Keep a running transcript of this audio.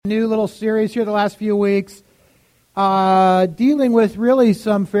new little series here the last few weeks, dealing with really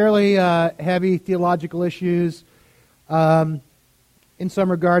some fairly heavy theological issues in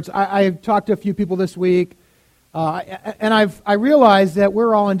some regards. I've talked to a few people this week, and I realized that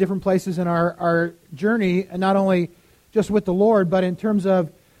we're all in different places in our journey, and not only just with the Lord, but in terms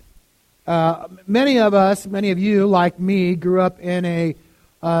of many of you, like me, grew up in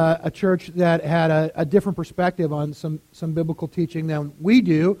a church that had a different perspective on some biblical teaching than we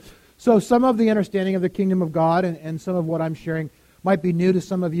do. So some of the understanding of the kingdom of God and some of what I'm sharing might be new to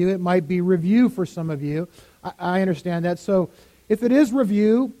some of you. It might be review for some of you. I understand that. So if it is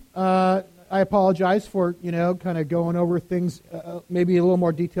review, I apologize for kind of going over things maybe a little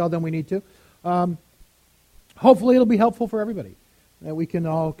more detailed than we need to. Hopefully it'll be helpful for everybody, that we can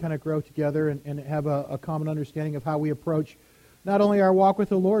all kind of grow together and have a common understanding of how we approach not only our walk with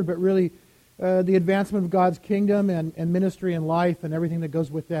the Lord, but really the advancement of God's kingdom and ministry and life and everything that goes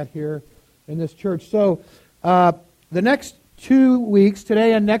with that here in this church. So the next 2 weeks,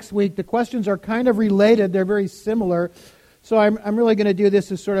 today and next week, the questions are kind of related. They're very similar. So I'm really going to do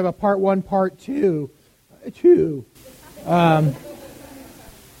this as sort of a part one, part two.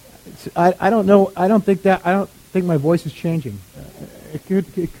 I don't know. I don't think my voice is changing. It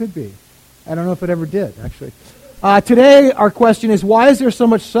could be. I don't know if it ever did, actually. Today, our question is, why is there so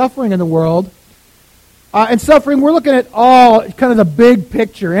much suffering in the world? And suffering, we're looking at all kind of the big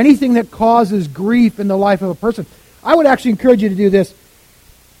picture, anything that causes grief in the life of a person. I would actually encourage you to do this.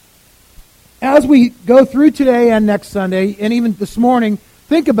 As we go through today and next Sunday, and even this morning,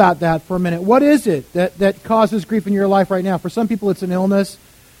 think about that for a minute. What is it that causes grief in your life right now? For some people, it's an illness.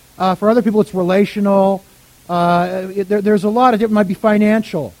 For other people, it's relational. There's a lot of different, it might be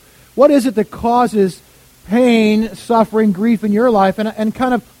financial. What is it that causes pain, suffering, grief in your life, and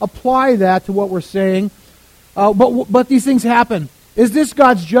kind of apply that to what we're saying. But these things happen. Is this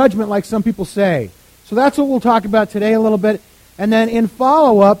God's judgment, like some people say? So that's what we'll talk about today a little bit. And then in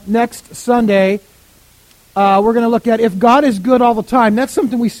follow-up, next Sunday, we're going to look at if God is good all the time. That's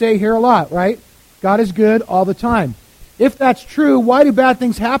something we say here a lot, right? God is good all the time. If that's true, why do bad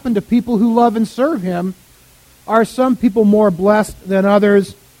things happen to people who love and serve Him? Are some people more blessed than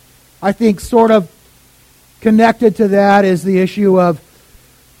others? I think sort of connected to that is the issue of,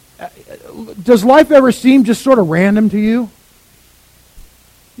 does life ever seem just sort of random to you?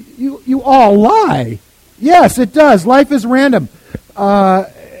 You all lie. Yes, it does. Life is random.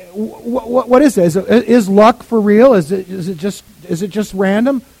 What is it? Is luck for real? Is it just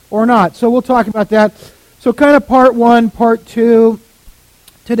random or not? So we'll talk about that. So kind of part one, part two.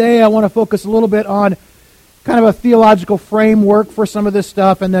 Today I want to focus a little bit on kind of a theological framework for some of this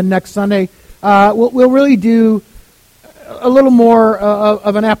stuff, and then next Sunday we'll really do a little more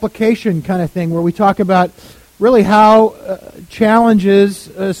of an application kind of thing where we talk about really how challenges,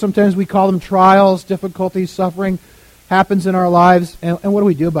 sometimes we call them trials, difficulties, suffering, happens in our lives, and what do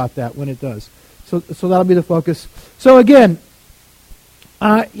we do about that when it does. So that'll be the focus. So again,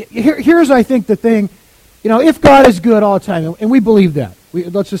 here's I think the thing, if God is good all the time, and we believe that,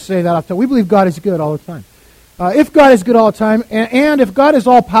 let's just say that off the top, we believe God is good all the time. If God is good all the time, and if God is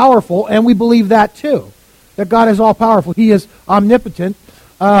all-powerful, and we believe that too, that God is all-powerful, He is omnipotent,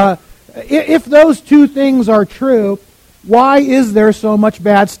 if those two things are true, why is there so much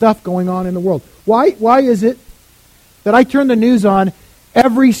bad stuff going on in the world? Why is it that I turn the news on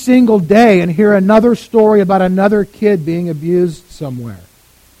every single day and hear another story about another kid being abused somewhere?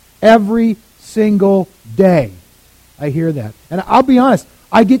 Every single day I hear that. And I'll be honest,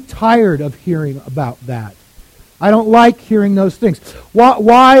 I get tired of hearing about that. I don't like hearing those things.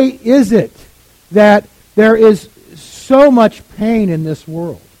 Why is it that there is so much pain in this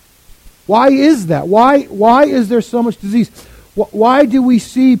world? Why is that? Why is there so much disease? Why do we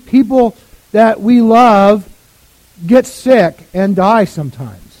see people that we love get sick and die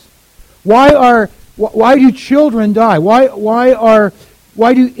sometimes? Why do children die? Why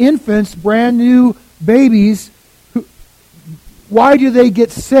do infants, brand new babies, why do they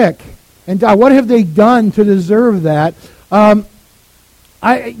get sick and die? What have they done to deserve that?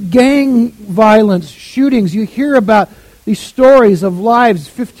 Gang violence, shootings, you hear about these stories of lives,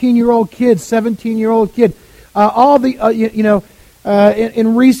 15-year-old kids, 17-year-old kid.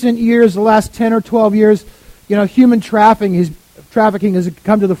 In recent years, the last 10 or 12 years, human trafficking has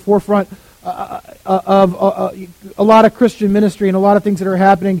come to the forefront of a lot of Christian ministry and a lot of things that are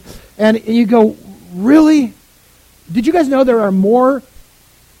happening. And you go, really? Did you guys know there are more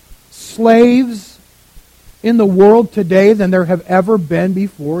slaves in the world today than there have ever been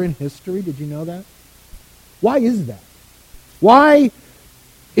before in history? Did you know that? Why is that? Why,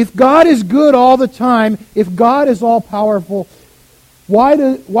 if God is good all the time, if God is all-powerful, Why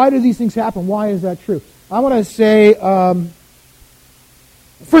do these things happen? Why is that true? I want to say,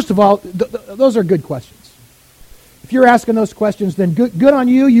 first of all, those are good questions. If you're asking those questions, then good on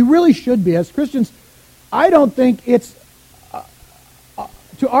you. You really should be. As Christians, I don't think it's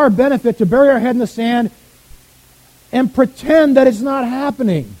to our benefit to bury our head in the sand and pretend that it's not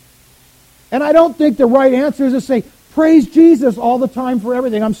happening. And I don't think the right answer is to say, praise Jesus all the time for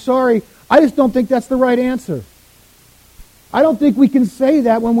everything. I'm sorry. I just don't think that's the right answer. I don't think we can say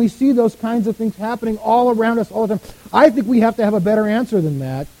that when we see those kinds of things happening all around us all the time. I think we have to have a better answer than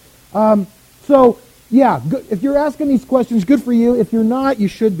that. Yeah, good. If you're asking these questions, good for you. If you're not, you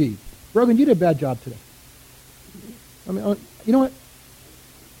should be. Brogan, you did a bad job today. I mean, you know what?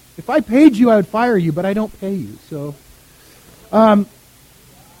 If I paid you, I would fire you, but I don't pay you. So,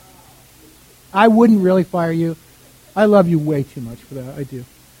 I wouldn't really fire you. I love you way too much for that. I do.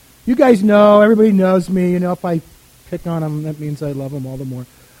 You guys know, everybody knows me. You know, if I pick on them, that means I love them all the more.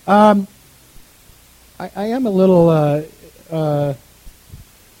 I am a little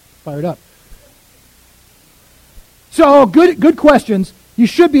fired up. So, good questions. You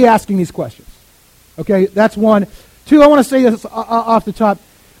should be asking these questions. Okay, that's one. Two, I want to say this off the top.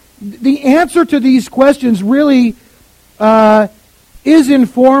 The answer to these questions really is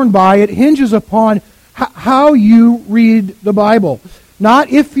informed by, it hinges upon how you read the Bible.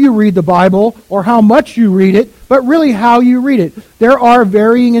 Not if you read the Bible or how much you read it, but really how you read it. There are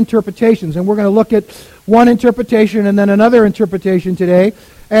varying interpretations, and we're going to look at one interpretation and then another interpretation today.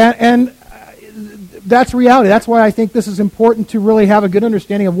 And that's reality. That's why I think this is important to really have a good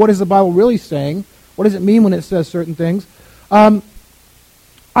understanding of what is the Bible really saying. What does it mean when it says certain things?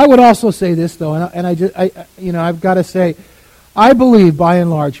 I would also say this, though, and I've got to say, I believe, by and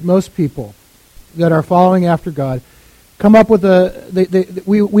large, most people that are following after God come up with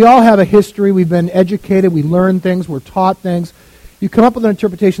we all have a history. We've been educated. We learn things. We're taught things. You come up with an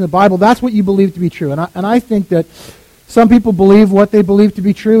interpretation of the Bible. That's what you believe to be true. And I think that some people believe what they believe to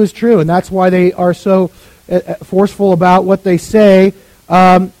be true is true, and that's why they are so forceful about what they say.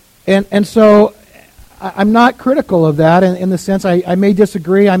 And so I'm not critical of that in the sense I may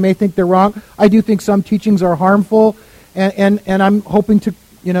disagree. I may think they're wrong. I do think some teachings are harmful, and I'm hoping to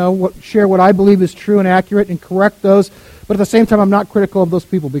share what I believe is true and accurate and correct those. But at the same time, I'm not critical of those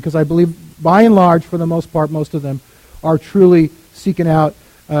people because I believe, by and large, for the most part, most of them are truly seeking out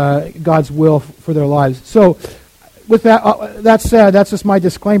God's will for their lives. So, with that said, that's just my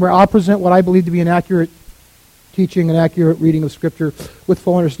disclaimer. I'll present what I believe to be an accurate teaching, an accurate reading of Scripture, with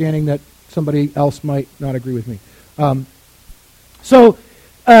full understanding that somebody else might not agree with me.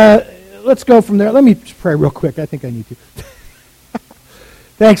 Let's go from there. Let me pray real quick. I think I need to.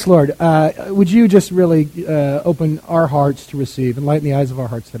 Thanks, Lord. Would you just really open our hearts to receive, enlighten the eyes of our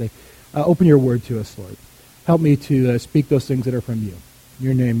hearts today. Open your word to us, Lord. Help me to speak those things that are from you. In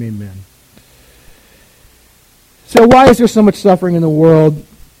your name, amen. So why is there so much suffering in the world?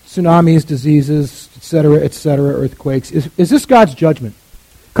 Tsunamis, diseases, etc., earthquakes. Is this God's judgment?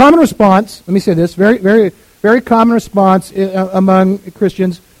 Common response, let me say this, very, very, very common response among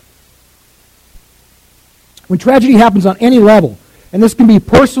Christians. When tragedy happens on any level, and this can be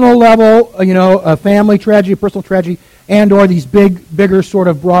personal level, a family tragedy, a personal tragedy, and or these bigger sort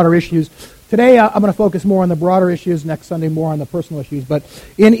of broader issues. Today I'm going to focus more on the broader issues, next Sunday more on the personal issues, but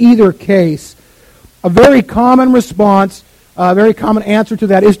in either case, a very common response, a very common answer to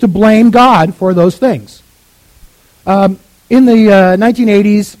that is to blame God for those things. In the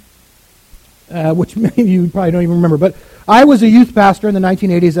 1980s, which many of you probably don't even remember, but I was a youth pastor in the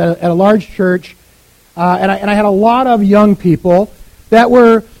 1980s at a large church, and I had a lot of young people that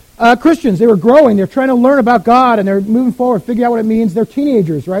were Christians. They were growing. They're trying to learn about God, and they're moving forward, figure out what it means. They're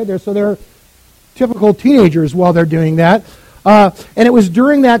teenagers, right? They're typical teenagers while they're doing that. And it was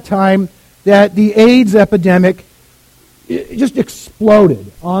during that time that the AIDS epidemic just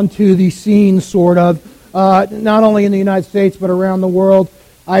exploded onto the scene, sort of, not only in the United States but around the world.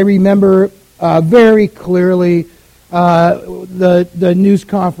 I remember very clearly the news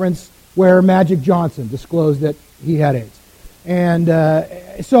conference where Magic Johnson disclosed that he had AIDS. And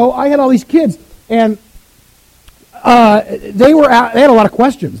so I had all these kids, and they had a lot of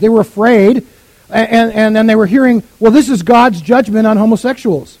questions. They were afraid, and then they were hearing, well, this is God's judgment on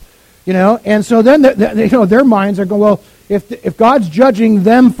homosexuals, And so then their minds are going, well, if God's judging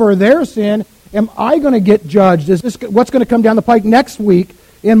them for their sin, am I going to get judged? Is this what's going to come down the pike next week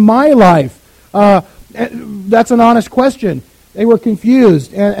in my life? That's an honest question. They were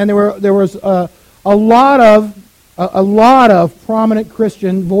confused, and there was a lot of prominent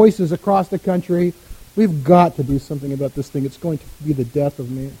Christian voices across the country. We've got to do something about this thing. It's going to be the death of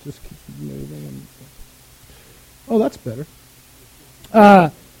me. It just keeps moving. Oh, that's better.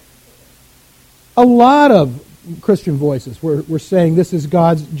 A lot of Christian voices were saying this is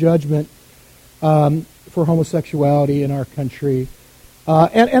God's judgment for homosexuality in our country.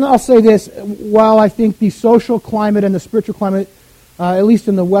 And I'll say this, while I think the social climate and the spiritual climate, at least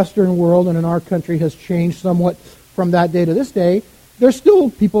in the Western world and in our country, has changed somewhat from that day to this day, there's still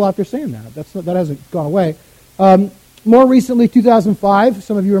people out there saying that. That hasn't gone away. More recently, 2005,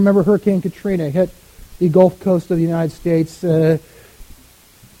 some of you remember Hurricane Katrina hit the Gulf Coast of the United States,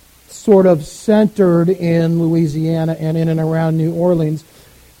 sort of centered in Louisiana and in and around New Orleans.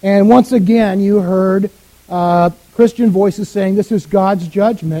 And once again, you heard Christian voices saying this is God's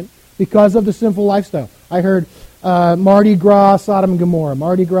judgment because of the sinful lifestyle. I heard Mardi Gras, Sodom and Gomorrah.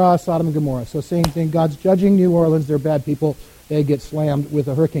 Mardi Gras, Sodom and Gomorrah. So same thing, God's judging New Orleans. They're bad people. They get slammed with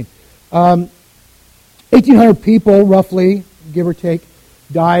a hurricane. 1,800 people, roughly, give or take,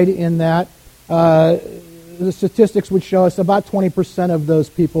 died in that. The statistics would show us about 20% of those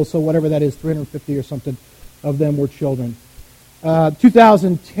people, so whatever that is, 350 or something of them were children.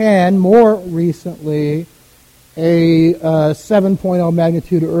 2010, more recently, a 7.0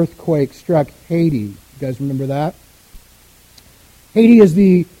 magnitude earthquake struck Haiti. You guys remember that? Haiti is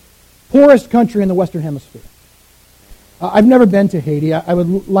the poorest country in the Western Hemisphere. I've never been to Haiti. I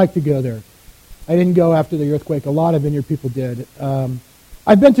would like to go there. I didn't go after the earthquake. A lot of Vineyard people did.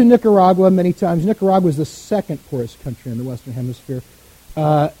 I've been to Nicaragua many times. Nicaragua is the second poorest country in the Western Hemisphere.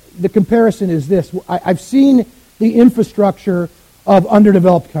 The comparison is this. I've seen the infrastructure of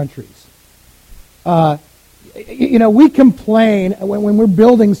underdeveloped countries. We complain when we're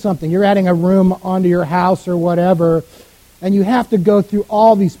building something. You're adding a room onto your house or whatever, and you have to go through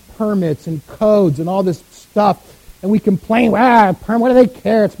all these permits and codes and all this stuff, and we complain, what do they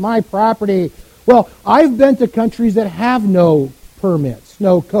care? It's my property. Well, I've been to countries that have no permits,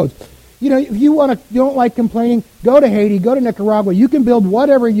 no codes. If you don't like complaining, go to Haiti, go to Nicaragua. You can build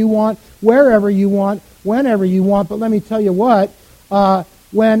whatever you want, wherever you want, whenever you want. But let me tell you what,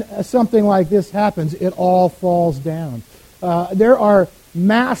 when something like this happens, it all falls down. There are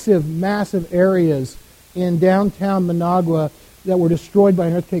massive, massive areas in downtown Managua that were destroyed by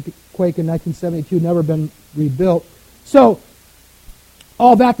an earthquake in 1972, never been rebuilt. So,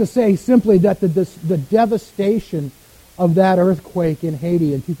 all that to say simply that the devastation of that earthquake in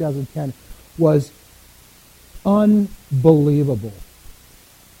Haiti in 2010 was unbelievable.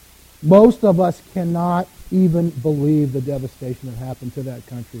 Most of us cannot even believe the devastation that happened to that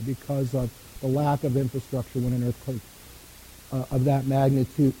country because of the lack of infrastructure when an earthquake of that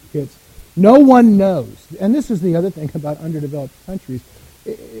magnitude hits. No one knows, and this is the other thing about underdeveloped countries,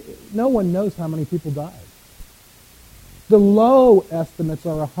 no one knows how many people died. The low estimates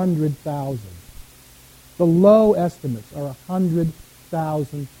are 100,000. The low estimates are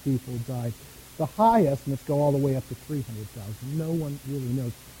 100,000 people died. The high estimates go all the way up to 300,000. No one really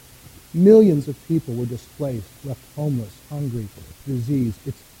knows. Millions of people were displaced, left homeless, hungry, diseased.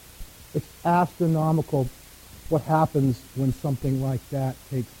 It's astronomical what happens when something like that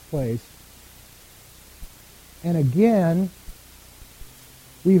takes place. And again,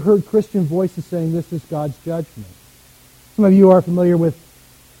 we heard Christian voices saying this is God's judgment. Some of you are familiar with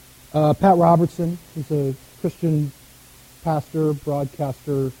Pat Robertson. He's a Christian pastor,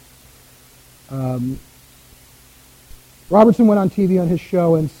 broadcaster. Robertson went on TV on his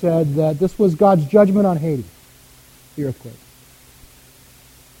show and said that this was God's judgment on Haiti, the earthquake.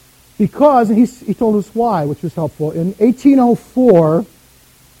 Because, and he told us why, which was helpful. In 1804,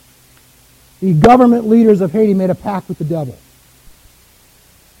 the government leaders of Haiti made a pact with the devil.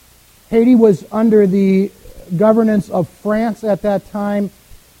 Haiti was under the governance of France at that time.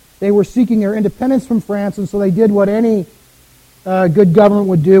 They were seeking their independence from France, and so they did what any good government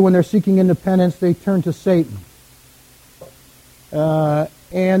would do when they're seeking independence. They turned to Satan.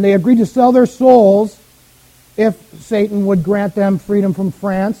 And they agreed to sell their souls if Satan would grant them freedom from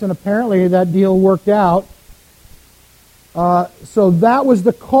France, and apparently that deal worked out. So that was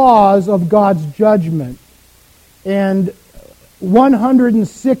the cause of God's judgment. And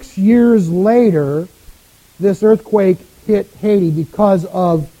 106 years later, this earthquake hit Haiti because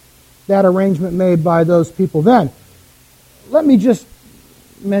of that arrangement made by those people then. Let me just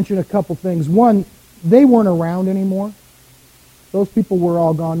mention a couple things. One, they weren't around anymore. Those people were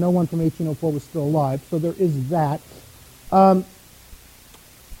all gone. No one from 1804 was still alive, so there is that.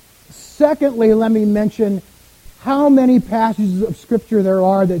 Secondly, let me mention how many passages of Scripture there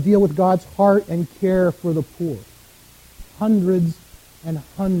are that deal with God's heart and care for the poor. Hundreds and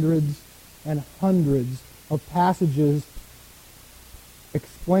hundreds and hundreds of passages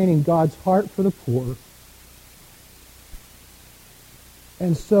explaining God's heart for the poor.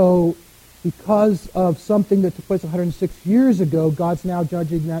 And so because of something that took place 106 years ago, God's now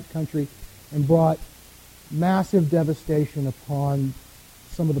judging that country and brought massive devastation upon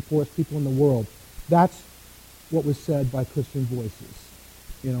some of the poorest people in the world. That's what was said by Christian voices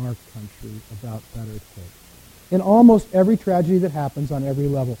in our country about that earthquake. In almost every tragedy that happens on every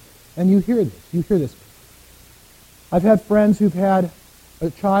level. And you hear this. I've had friends who've had a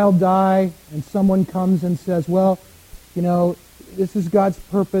child die, and someone comes and says, well, this is God's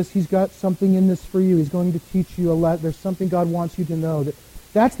purpose. He's got something in this for you. He's going to teach you a lot. There's something God wants you to know.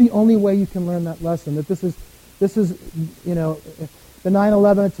 That's the only way you can learn that lesson, that this is the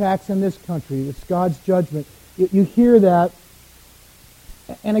 9/11 attacks in this country. It's God's judgment. You hear that.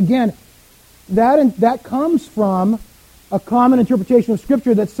 And again, that comes from a common interpretation of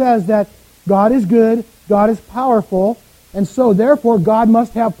Scripture that says that God is good, God is powerful, and so therefore God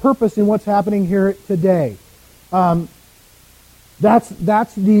must have purpose in what's happening here today. That's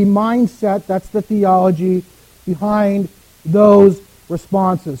the mindset, that's the theology behind those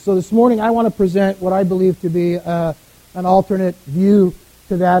responses. So this morning I want to present what I believe to be an alternate view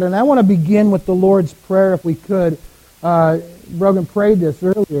to that, and I want to begin with the Lord's Prayer if we could. Brogan prayed this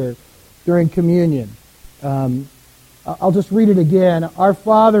earlier during communion. I'll just read it again. Our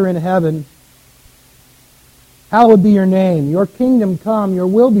Father in heaven, hallowed be your name. Your kingdom come, your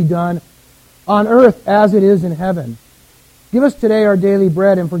will be done on earth as it is in heaven. Give us today our daily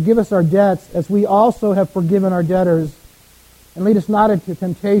bread, and forgive us our debts as we also have forgiven our debtors. And lead us not into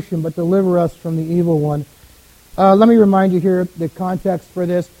temptation, but deliver us from the evil one. Let me remind you here the context for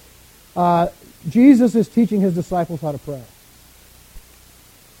this. Jesus is teaching his disciples how to pray.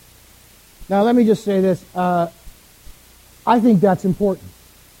 Now let me just say this. I think that's important.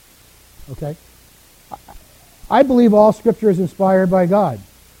 Okay? I believe all Scripture is inspired by God.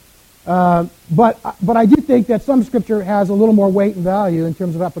 But I do think that some Scripture has a little more weight and value in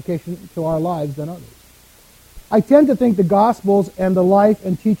terms of application to our lives than others. I tend to think the Gospels and the life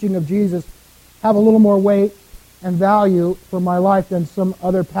and teaching of Jesus have a little more weight and value for my life than some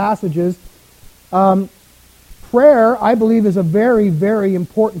other passages. Prayer, I believe, is a very, very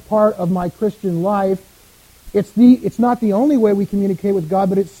important part of my Christian life. It's not the only way we communicate with God,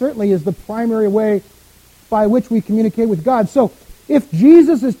 but it certainly is the primary way by which we communicate with God. So, if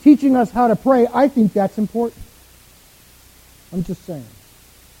Jesus is teaching us how to pray, I think that's important. I'm just saying.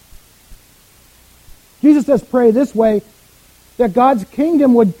 Jesus says pray this way, that God's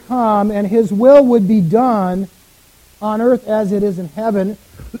kingdom would come and his will would be done on earth as it is in heaven.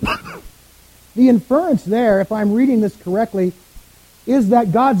 The inference there, if I'm reading this correctly, is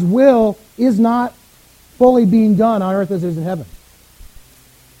that God's will is not fully being done on earth as it is in heaven.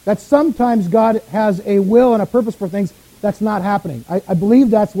 That sometimes God has a will and a purpose for things that's not happening. I believe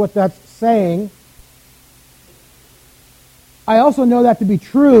that's what that's saying. I also know that to be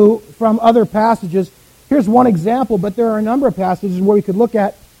true from other passages. Here's one example, but there are a number of passages where we could look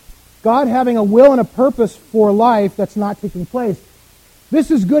at God having a will and a purpose for life that's not taking place. This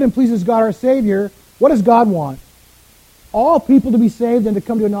is good and pleases God our Savior. What does God want? All people to be saved and to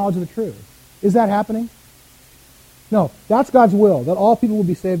come to a knowledge of the truth. Is that happening? No, that's God's will, that all people will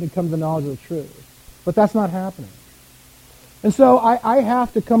be saved and come to the knowledge of the truth. But that's not happening. And so I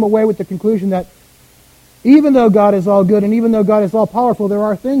have to come away with the conclusion that even though God is all good and even though God is all powerful, there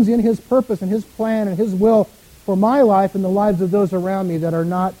are things in his purpose and his plan and his will for my life and the lives of those around me that are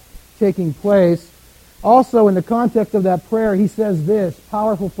not taking place. Also, in the context of that prayer, he says this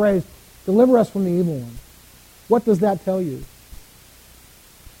powerful phrase, deliver us from the evil one. What does that tell you?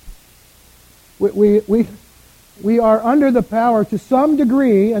 We are under the power, to some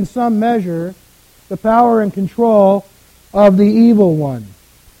degree and some measure, the power and control of the evil one.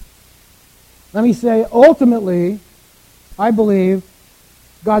 Let me say, ultimately, I believe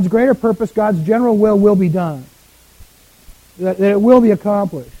God's greater purpose, God's general will be done. That it will be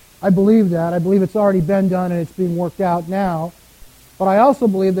accomplished. I believe that. I believe it's already been done and it's being worked out now. But I also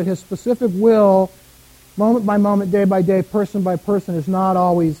believe that his specific will, moment by moment, day by day, person by person, is not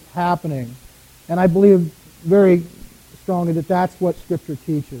always happening. And I believe very strongly that that's what Scripture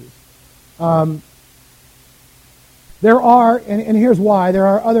teaches. There are, and here's why, there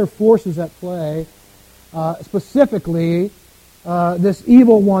are other forces at play, specifically this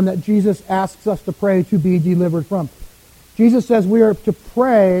evil one that Jesus asks us to pray to be delivered from. Jesus says we are to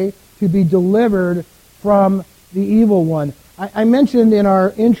pray to be delivered from the evil one. I mentioned in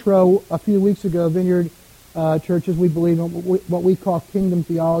our intro a few weeks ago, Vineyard churches, we believe in what we call kingdom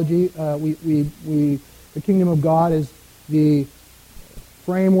theology. The kingdom of God is the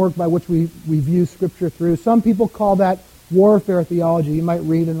framework by which we view Scripture through. Some people call that warfare theology. You might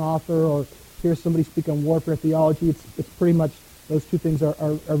read an author or hear somebody speak on warfare theology. It's pretty much Those two things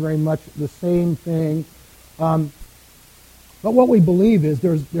are very much the same thing. But what we believe is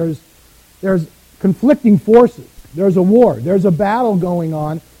there's conflicting forces. There's a war. There's a battle going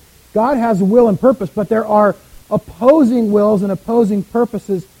on. God has a will and purpose, but there are opposing wills and opposing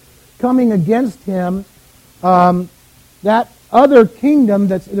purposes coming against him. That other kingdom,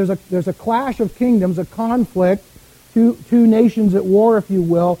 there's a clash of kingdoms, a conflict, two nations at war, if you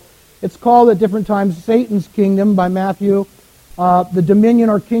will. It's called at different times Satan's kingdom by Matthew, the dominion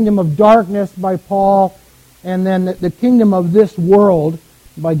or kingdom of darkness by Paul, and then the kingdom of this world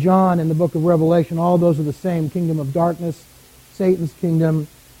by John in the book of Revelation. All those are the same: kingdom of darkness, Satan's kingdom,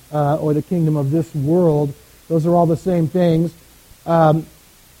 or the kingdom of this world. Those are all the same things.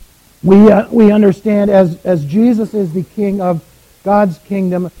 We understand as Jesus is the king of God's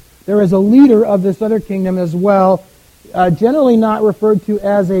kingdom, there is a leader of this other kingdom as well, generally not referred to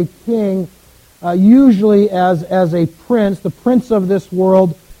as a king, usually as a prince, the prince of this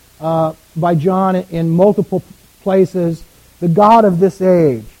world by John in multiple places, the God of this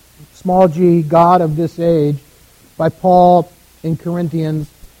age, small g, God of this age, by Paul in Corinthians.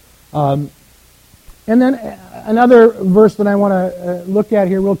 And then another verse that I want to look at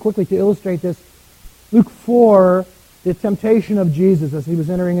here real quickly to illustrate this, Luke 4, the temptation of Jesus as he was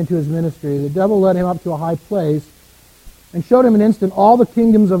entering into his ministry. The devil led him up to a high place and showed him in an instant all the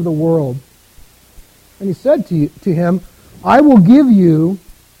kingdoms of the world. And he said to him, I will give you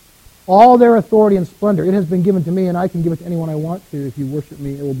all their authority and splendor. It has been given to me, and I can give it to anyone I want to. If you worship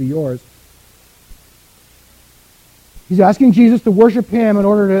me, it will be yours. He's asking Jesus to worship him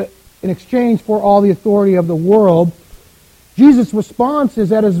in exchange for all the authority of the world. Jesus' response is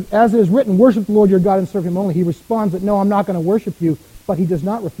that as it is written, worship the Lord your God and serve him only. He responds that, no, I'm not going to worship you, but he does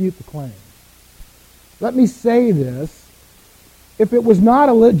not refute the claim. Let me say this. If it was not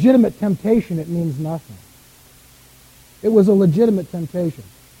a legitimate temptation, it means nothing. It was a legitimate temptation.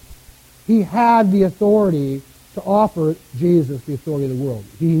 He had the authority to offer Jesus the authority of the world.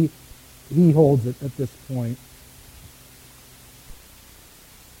 He holds it at this point.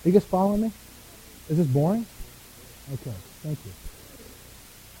 Are you guys following me? Is this boring? Okay, thank you.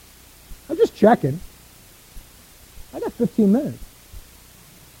 I'm just checking. I got 15 minutes.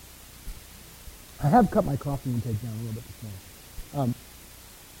 I have cut my coffee intake down a little bit this morning.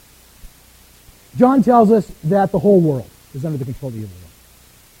 John tells us that the whole world is under the control of the evil one.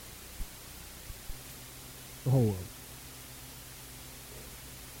 The whole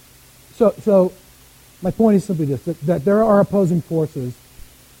world. So my point is simply this, that there are opposing forces,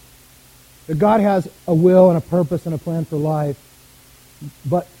 that God has a will and a purpose and a plan for life,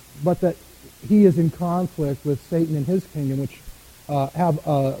 but that he is in conflict with Satan and his kingdom, which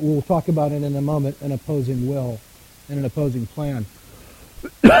we'll talk about it in a moment, an opposing will and an opposing plan.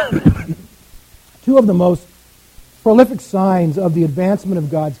 Two of the most prolific signs of the advancement of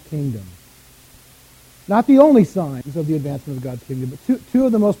God's kingdom, not the only signs of the advancement of God's kingdom, but two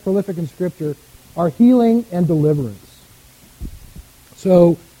of the most prolific in Scripture are healing and deliverance.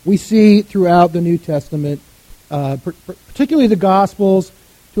 So we see throughout the New Testament, particularly the Gospels,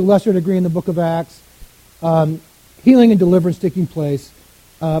 to a lesser degree in the book of Acts, healing and deliverance taking place,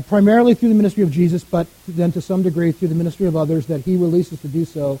 primarily through the ministry of Jesus, but then to some degree through the ministry of others that he releases to do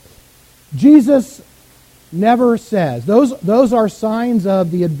so. Jesus never says, those are signs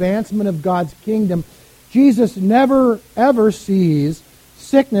of the advancement of God's kingdom. Jesus never, ever sees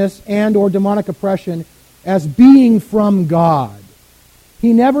sickness and or demonic oppression as being from God.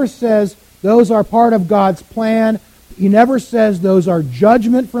 He never says those are part of God's plan. He never says those are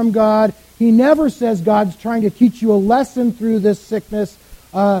judgment from God. He never says God's trying to teach you a lesson through this sickness.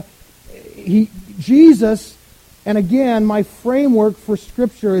 Jesus, and again, my framework for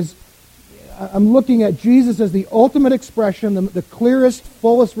Scripture is, I'm looking at Jesus as the ultimate expression, the clearest,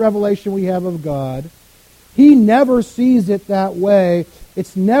 fullest revelation we have of God. He never sees it that way.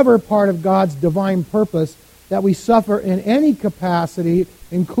 It's never part of God's divine purpose that we suffer in any capacity,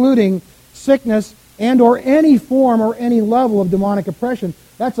 including sickness and or any form or any level of demonic oppression.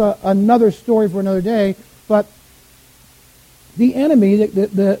 That's another story for another day. But the enemy,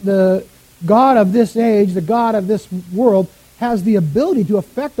 the God of this age, the God of this world, has the ability to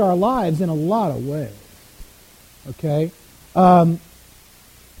affect our lives in a lot of ways. Okay?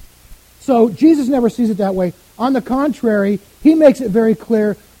 So Jesus never sees it that way. On the contrary, he makes it very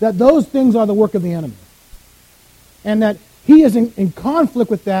clear that those things are the work of the enemy. And that he is in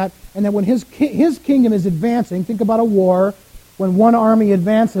conflict with that, and that when his kingdom is advancing, think about a war, when one army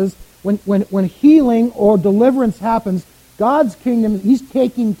advances, when healing or deliverance happens, God's kingdom, he's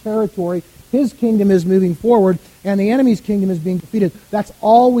taking territory, his kingdom is moving forward, and the enemy's kingdom is being defeated. That's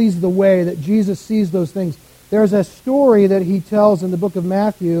always the way that Jesus sees those things. There's a story that he tells in the book of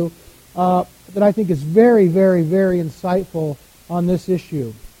Matthew that I think is very, very, very insightful on this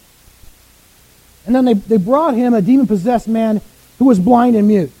issue. And then they brought him a demon-possessed man who was blind and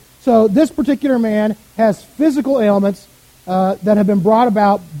mute. So this particular man has physical ailments that have been brought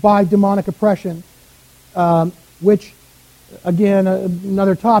about by demonic oppression, which, again,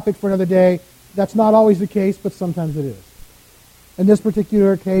 another topic for another day. That's not always the case, but sometimes it is. In this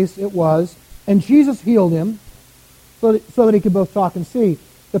particular case, it was. And Jesus healed him so that he could both talk and see.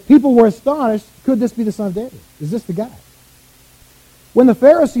 The people were astonished. Could this be the Son of David? Is this the guy? When the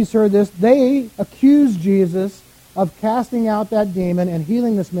Pharisees heard this, they accused Jesus of casting out that demon and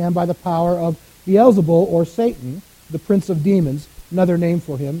healing this man by the power of Beelzebul, or Satan, the prince of demons, another name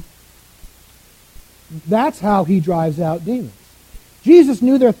for him. That's how he drives out demons. Jesus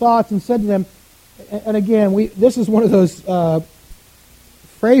knew their thoughts and said to them, and again, this is one of those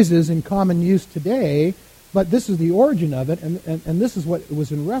phrases in common use today, but this is the origin of it, and this is what it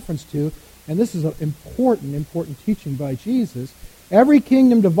was in reference to, and this is an important teaching by Jesus. Every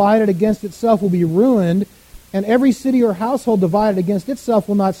kingdom divided against itself will be ruined, and every city or household divided against itself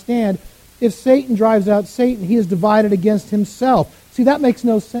will not stand. If Satan drives out Satan, he is divided against himself. See, that makes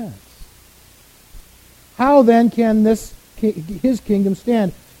no sense. How then can his kingdom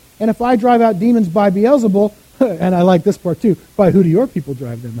stand? And if I drive out demons by Beelzebul, and I like this part too, by who do your people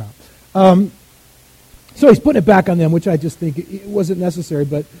drive them out? So he's putting it back on them, which I just think it wasn't necessary,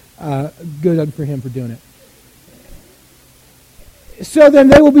 but good for him for doing it. So then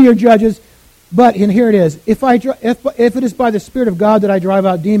they will be your judges. But, and here it is, if it is by the Spirit of God that I drive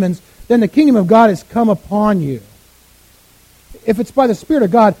out demons, then the kingdom of God has come upon you. If it's by the Spirit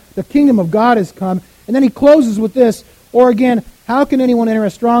of God, the kingdom of God has come. And then he closes with this, or again, how can anyone enter a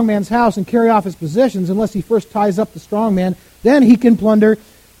strong man's house and carry off his possessions unless he first ties up the strong man? Then he can plunder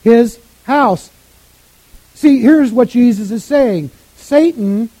his house. See, here's what Jesus is saying.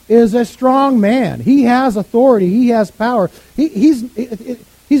 Satan is a strong man. He has authority. He has power. He's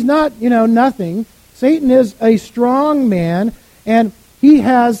not, nothing. Satan is a strong man, and he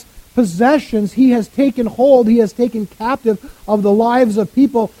has possessions. He has taken hold. He has taken captive of the lives of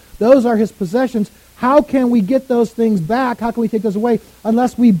people. Those are his possessions. How can we get those things back? How can we take those away?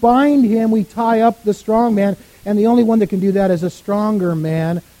 Unless we bind him, we tie up the strong man, and the only one that can do that is a stronger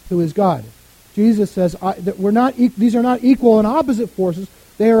man who is God. Jesus says that these are not equal and opposite forces.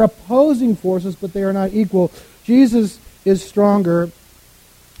 They are opposing forces, but they are not equal. Jesus is stronger.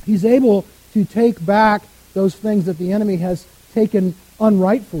 He's able to take back those things that the enemy has taken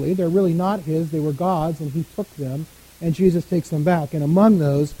unrightfully. They're really not his. They were God's, and he took them, and Jesus takes them back. And among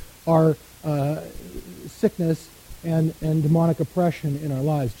those are sickness and demonic oppression in our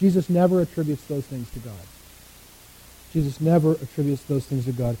lives. Jesus never attributes those things to God. Jesus never attributes those things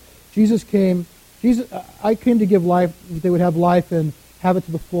to God. I came to give life, they would have life and have it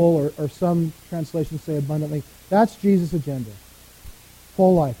to the full, or some translations say abundantly. That's Jesus' agenda.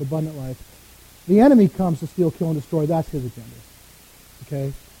 Full life, abundant life. The enemy comes to steal, kill, and destroy. That's his agenda.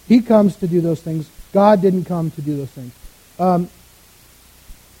 Okay? He comes to do those things. God didn't come to do those things.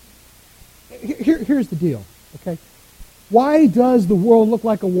 Here's the deal. Okay? Why does the world look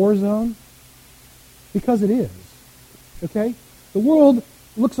like a war zone? Because it is. Okay? The world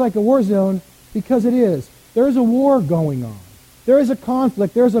looks like a war zone because it is. There is a war going on. There is a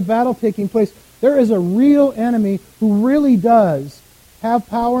conflict. There is a battle taking place. There is a real enemy who really does have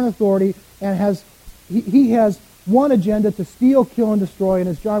power and authority, and he has one agenda: to steal, kill, and destroy. And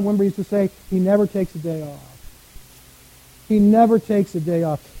as John Wimber used to say, he never takes a day off. He never takes a day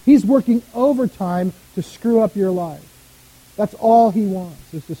off. He's working overtime to screw up your life. That's all he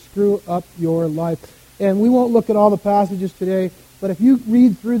wants, is to screw up your life. And we won't look at all the passages today, but if you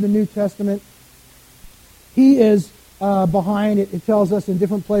read through the New Testament, he is behind it. It tells us in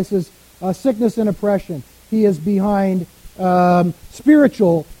different places, sickness and oppression. He is behind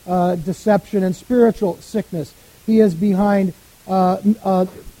spiritual deception and spiritual sickness. He is behind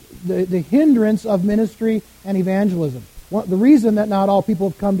the hindrance of ministry and evangelism. The reason that not all people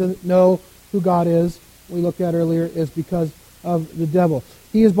have come to know who God is, we looked at earlier, is because of the devil.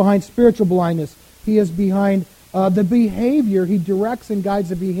 He is behind spiritual blindness. He is behind the behavior. He directs and guides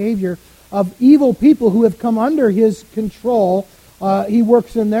the behavior of evil people who have come under his control. He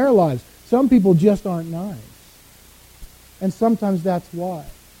works in their lives. Some people just aren't nice. And sometimes that's why.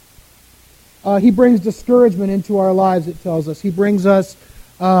 He brings discouragement into our lives, it tells us. He brings us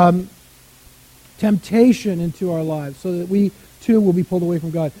temptation into our lives so that we too will be pulled away from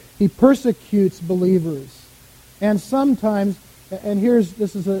God. He persecutes believers. And sometimes, and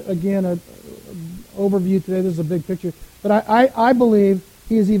this is again an overview today, this is a big picture, but I believe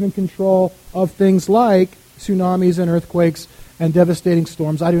he is even in control of things like tsunamis and earthquakes and devastating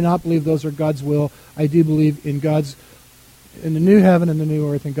storms. I do not believe those are God's will. I do believe in the new heaven and the new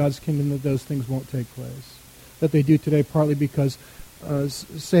earth and God's kingdom that those things won't take place. That they do today partly because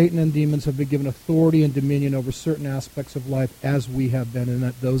Satan and demons have been given authority and dominion over certain aspects of life as we have been, and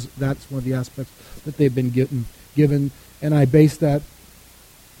that's one of the aspects that they've been given, and I base that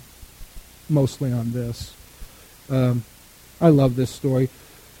mostly on this. I love this story.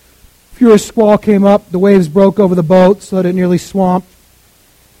 Furious squall came up. The waves broke over the boat so that it nearly swamped.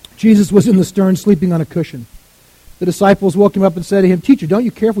 Jesus was in the stern sleeping on a cushion. The disciples woke him up and said to him, "Teacher, don't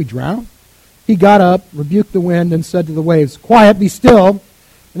you care if we drown?" He got up, rebuked the wind, and said to the waves, "Quiet, be still."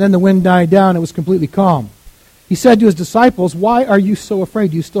 And then the wind died down. It was completely calm. He said to his disciples, "Why are you so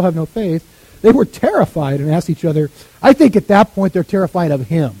afraid? Do you still have no faith?" They were terrified and asked each other. I think at that point they're terrified of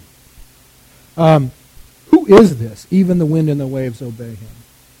him. Who is this? Even the wind and the waves obey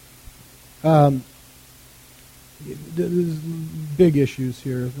him. There's big issues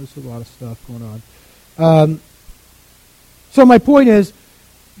here. There's a lot of stuff going on. So my point is,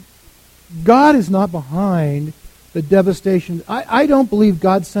 God is not behind the devastation. I don't believe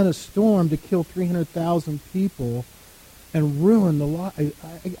God sent a storm to kill 300,000 people and ruin the life.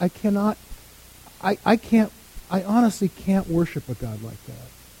 I honestly can't worship a God like that.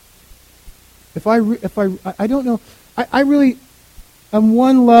 I don't know. I really, on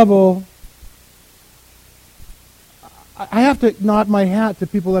one level, I have to nod my hat to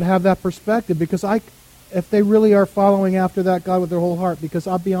people that have that perspective, because if they really are following after that God with their whole heart, because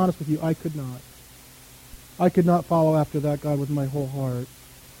I'll be honest with you, I could not. I could not follow after that God with my whole heart.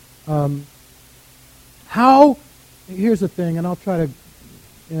 Here's the thing, and I'll try to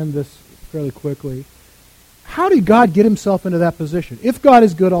end this fairly quickly. How did God get himself into that position? If God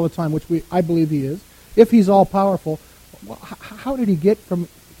is good all the time, which I believe he is, if he's all-powerful, how did he get from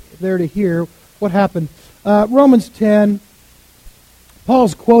there to here? What happened? Romans 10,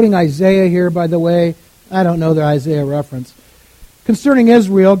 Paul's quoting Isaiah here, by the way. I don't know the Isaiah reference. Concerning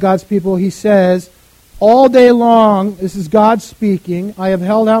Israel, God's people, he says, all day long, this is God speaking, I have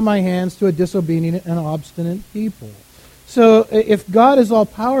held out my hands to a disobedient and obstinate people. So if God is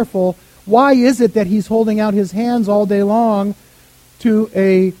all-powerful, why is it that he's holding out his hands all day long to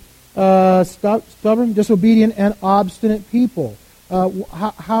a stubborn, disobedient, and obstinate people?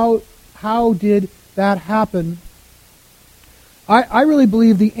 How did that happen? I really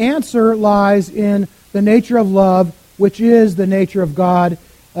believe the answer lies in the nature of love, which is the nature of God.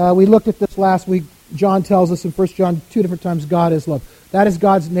 We looked at this last week. John tells us in 1 John 2 different times, God is love. That is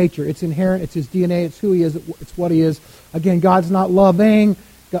God's nature. It's inherent. It's his DNA. It's who he is. It's what he is. Again, God's not loving.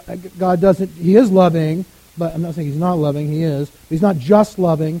 God doesn't. He is loving, but I'm not saying he's not loving. He is. He's not just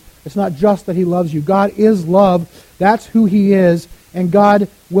loving. It's not just that he loves you. God is love. That's who he is, and God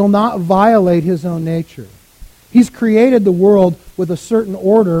will not violate his own nature. He's created the world with a certain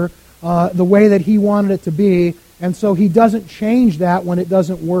order, the way that he wanted it to be, and so he doesn't change that when it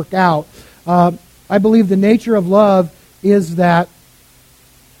doesn't work out. I believe the nature of love is that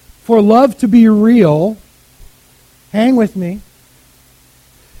for love to be real, hang with me,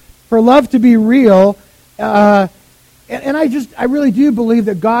 for love to be real, and I really do believe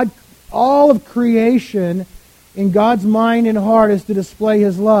that God, all of creation, in God's mind and heart is to display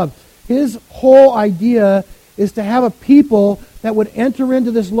his love. His whole idea is to have a people that would enter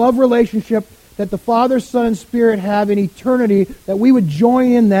into this love relationship that the Father, Son, and Spirit have in eternity, that we would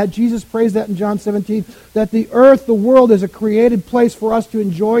join in that. Jesus prays that in John 17, that the earth, the world, is a created place for us to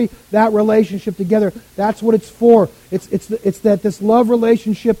enjoy that relationship together. That's what it's for. It's that this love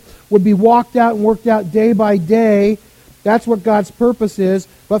relationship would be walked out and worked out day by day. That's what God's purpose is.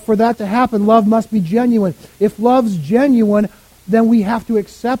 But for that to happen, love must be genuine. If love's genuine, then we have to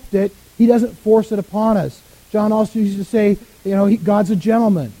accept it. He doesn't force it upon us. John also used to say, God's a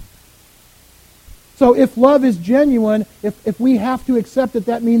gentleman. So if love is genuine, if we have to accept it,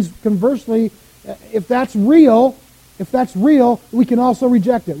 that means conversely, if that's real, we can also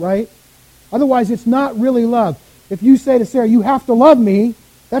reject it, right? Otherwise, it's not really love. If you say to Sarah, you have to love me,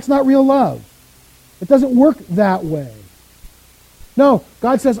 that's not real love. It doesn't work that way. No,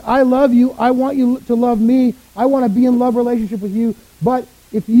 God says, I love you. I want you to love me. I want to be in love relationship with you. But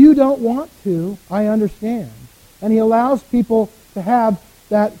if you don't want to, I understand. And he allows people to have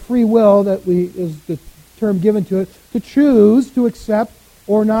that free will that is the term given to it, to choose to accept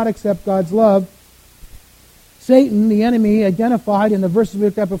or not accept God's love. Satan, the enemy, identified in the verses we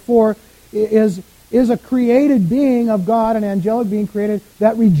looked at before, is a created being of God, an angelic being created,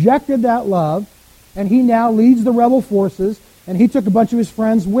 that rejected that love, and he now leads the rebel forces, and he took a bunch of his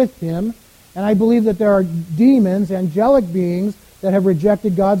friends with him, and I believe that there are demons, angelic beings, that have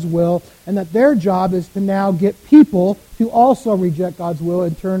rejected God's will, and that their job is to now get people to also reject God's will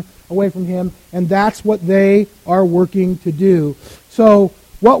and turn away from Him, and that's what they are working to do. So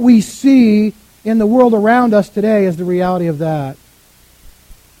what we see in the world around us today is the reality of that.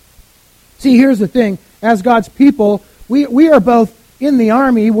 See, here's the thing. As God's people, we are both in the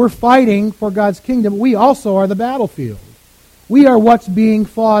army, we're fighting for God's kingdom. We also are the battlefield. We are what's being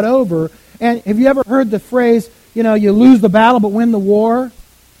fought over. And have you ever heard the phrase, you lose the battle but win the war?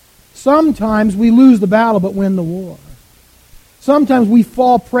 Sometimes we lose the battle but win the war. Sometimes we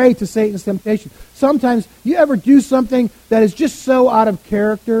fall prey to Satan's temptation. Sometimes you ever do something that is just so out of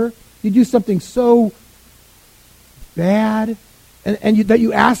character, you do something so bad, and that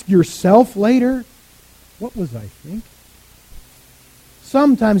you ask yourself later, what was I thinking?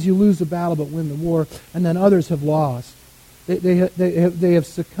 Sometimes you lose the battle but win the war, and then others have lost. They have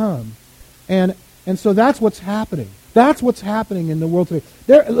succumbed. And so that's what's happening. That's what's happening in the world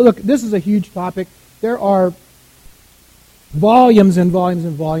today. Look, this is a huge topic. There are volumes and volumes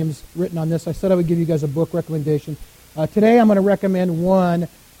and volumes written on this. I said I would give you guys a book recommendation. Today I'm going to recommend one,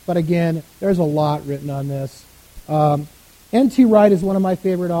 but again, there's a lot written on this. N.T. Wright is one of my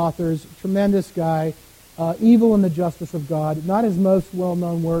favorite authors, tremendous guy. Evil and the Justice of God, not his most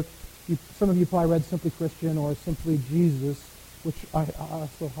well-known work. Some of you probably read Simply Christian or Simply Jesus, which I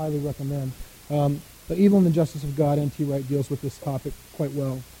also highly recommend. But Evil and the Justice of God, N.T. Wright deals with this topic quite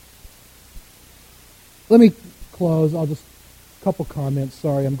well. Let me close. A couple comments.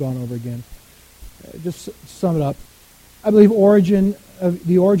 Sorry, I'm going over again. Just sum it up. I believe the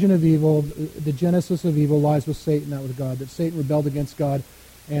origin of evil, the genesis of evil lies with Satan, not with God. That Satan rebelled against God,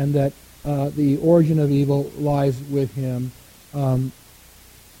 and that the origin of evil lies with him.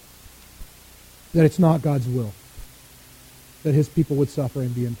 That it's not God's will that his people would suffer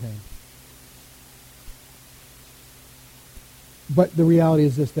and be in pain. But the reality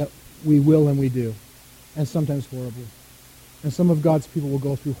is this, that we will and we do, and sometimes horribly. And some of God's people will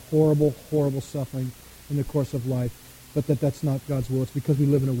go through horrible, horrible suffering in the course of life, but that's not God's will. It's because we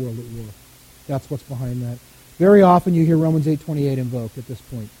live in a world at war. That's what's behind that. Very often you hear Romans 8:28 invoked at this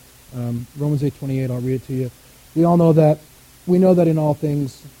point. Romans 8:28, I'll read it to you. We know that in all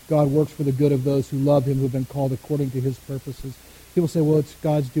things God works for the good of those who love him, who have been called according to his purposes. People say, well, it's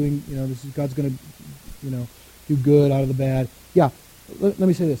God's doing, God's going to, do good out of the bad. Yeah, let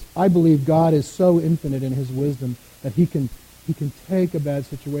me say this. I believe God is so infinite in his wisdom that he can take a bad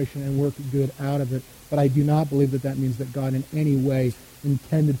situation and work good out of it. But I do not believe that means that God in any way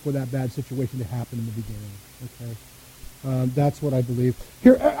intended for that bad situation to happen in the beginning. Okay, that's what I believe.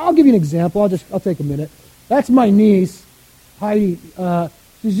 Here, I'll give you an example. I'll take a minute. That's my niece, Heidi.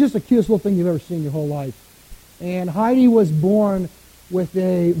 She's just the cutest little thing you've ever seen in your whole life. And Heidi was born with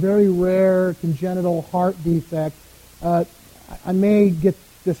a very rare congenital heart defect. I may get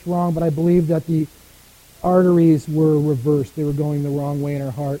this wrong, but I believe that the arteries were reversed. They were going the wrong way in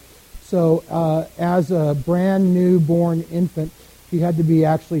her heart. So as a brand new born infant, she had to be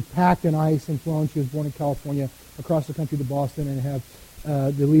actually packed in ice and flown. She was born in California, across the country to Boston, and have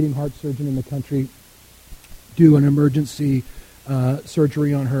the leading heart surgeon in the country do an emergency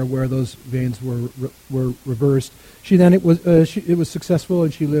surgery on her where those veins were reversed. It was successful,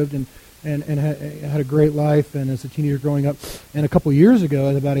 and she lived and had a great life, and as a teenager growing up. And a couple years ago,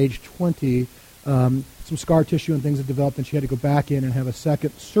 at about age 20, some scar tissue and things had developed, and she had to go back in and have a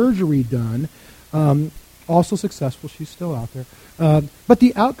second surgery done. Also successful. She's still out there. But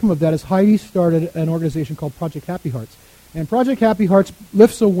the outcome of that is Heidi started an organization called Project Happy Hearts. And Project Happy Hearts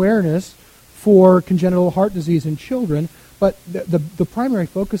lifts awareness for congenital heart disease in children, but the primary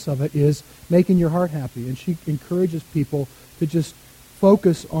focus of it is making your heart happy. And she encourages people to just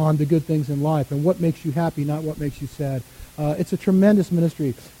focus on the good things in life and what makes you happy, not what makes you sad. It's a tremendous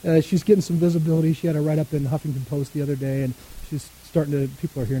ministry. She's getting some visibility. She had a write-up in the Huffington Post the other day, and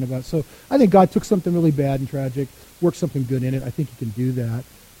people are hearing about it. So I think God took something really bad and tragic, worked something good in it. I think he can do that,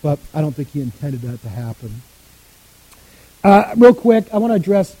 but I don't think he intended that to happen. Real quick, I want to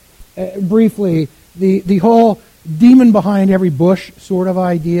address briefly the whole demon behind every bush sort of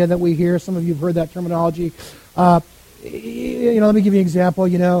idea that we hear. Some of you have heard that terminology. Let me give you an example.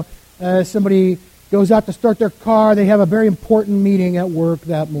 Somebody goes out to start their car. They have a very important meeting at work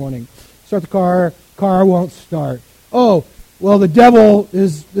that morning. Start the car won't start. Oh, well,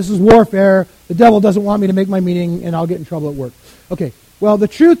 this is warfare. The devil doesn't want me to make my meeting, and I'll get in trouble at work. Okay, well, the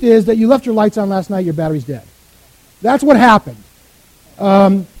truth is that you left your lights on last night, your battery's dead. That's what happened.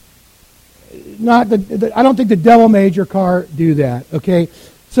 I don't think the devil made your car do that, okay?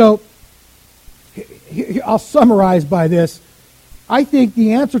 So I'll summarize by this. I think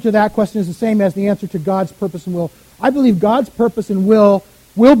the answer to that question is the same as the answer to God's purpose and will. I believe God's purpose and will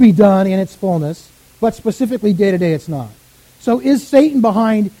be done in its fullness, but specifically day to day it's not. So is Satan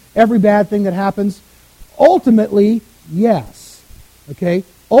behind every bad thing that happens? Ultimately, yes. Okay?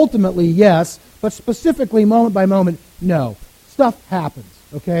 Ultimately, yes, but specifically moment by moment, no. Stuff happens,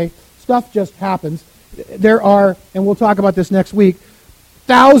 okay? Stuff just happens. There are, and we'll talk about this next week,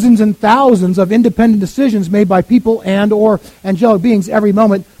 thousands and thousands of independent decisions made by people and or angelic beings every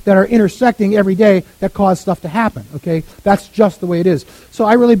moment that are intersecting every day that cause stuff to happen, okay? That's just the way it is. So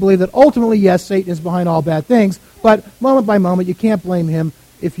I really believe that ultimately, yes, Satan is behind all bad things, but moment by moment, you can't blame him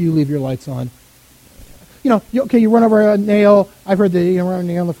if you leave your lights on. You run over a nail. I've heard that you run a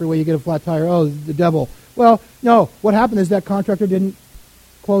nail on the freeway, you get a flat tire. Oh, the devil. Well, no. What happened is that contractor didn't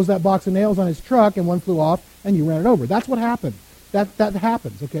close that box of nails on his truck, and one flew off, and you ran it over. That's what happened. That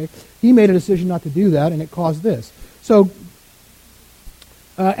happens, okay? He made a decision not to do that, and it caused this. So,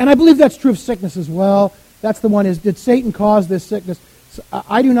 and I believe that's true of sickness as well. That's the one is, did Satan cause this sickness? So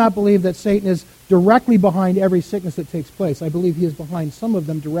I do not believe that Satan is directly behind every sickness that takes place. I believe he is behind some of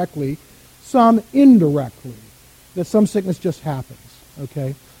them directly, some indirectly, that some sickness just happens,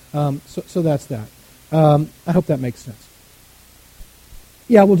 okay? So that's that. I hope that makes sense.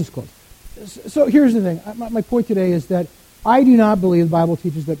 Yeah, we'll just close. So here's the thing. My point today is that I do not believe the Bible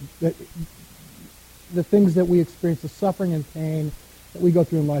teaches that the things that we experience, the suffering and pain that we go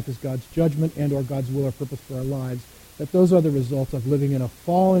through in life is God's judgment and or God's will or purpose for our lives, that those are the results of living in a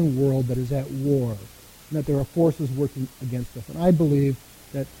fallen world that is at war, and that there are forces working against us. And I believe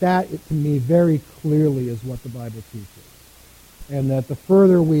that to me, very clearly is what the Bible teaches. And that the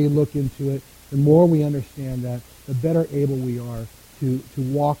further we look into it, the more we understand that, the better able we are to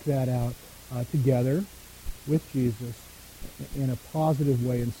walk that out together with Jesus in a positive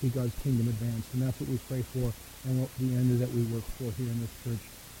way and see God's kingdom advance. And that's what we pray for, and what the end is that we work for here in this church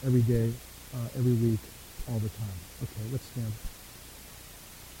every day, every week, all the time. Okay, let's stand.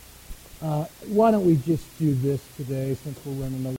 Why don't we just do this today, since we're running over.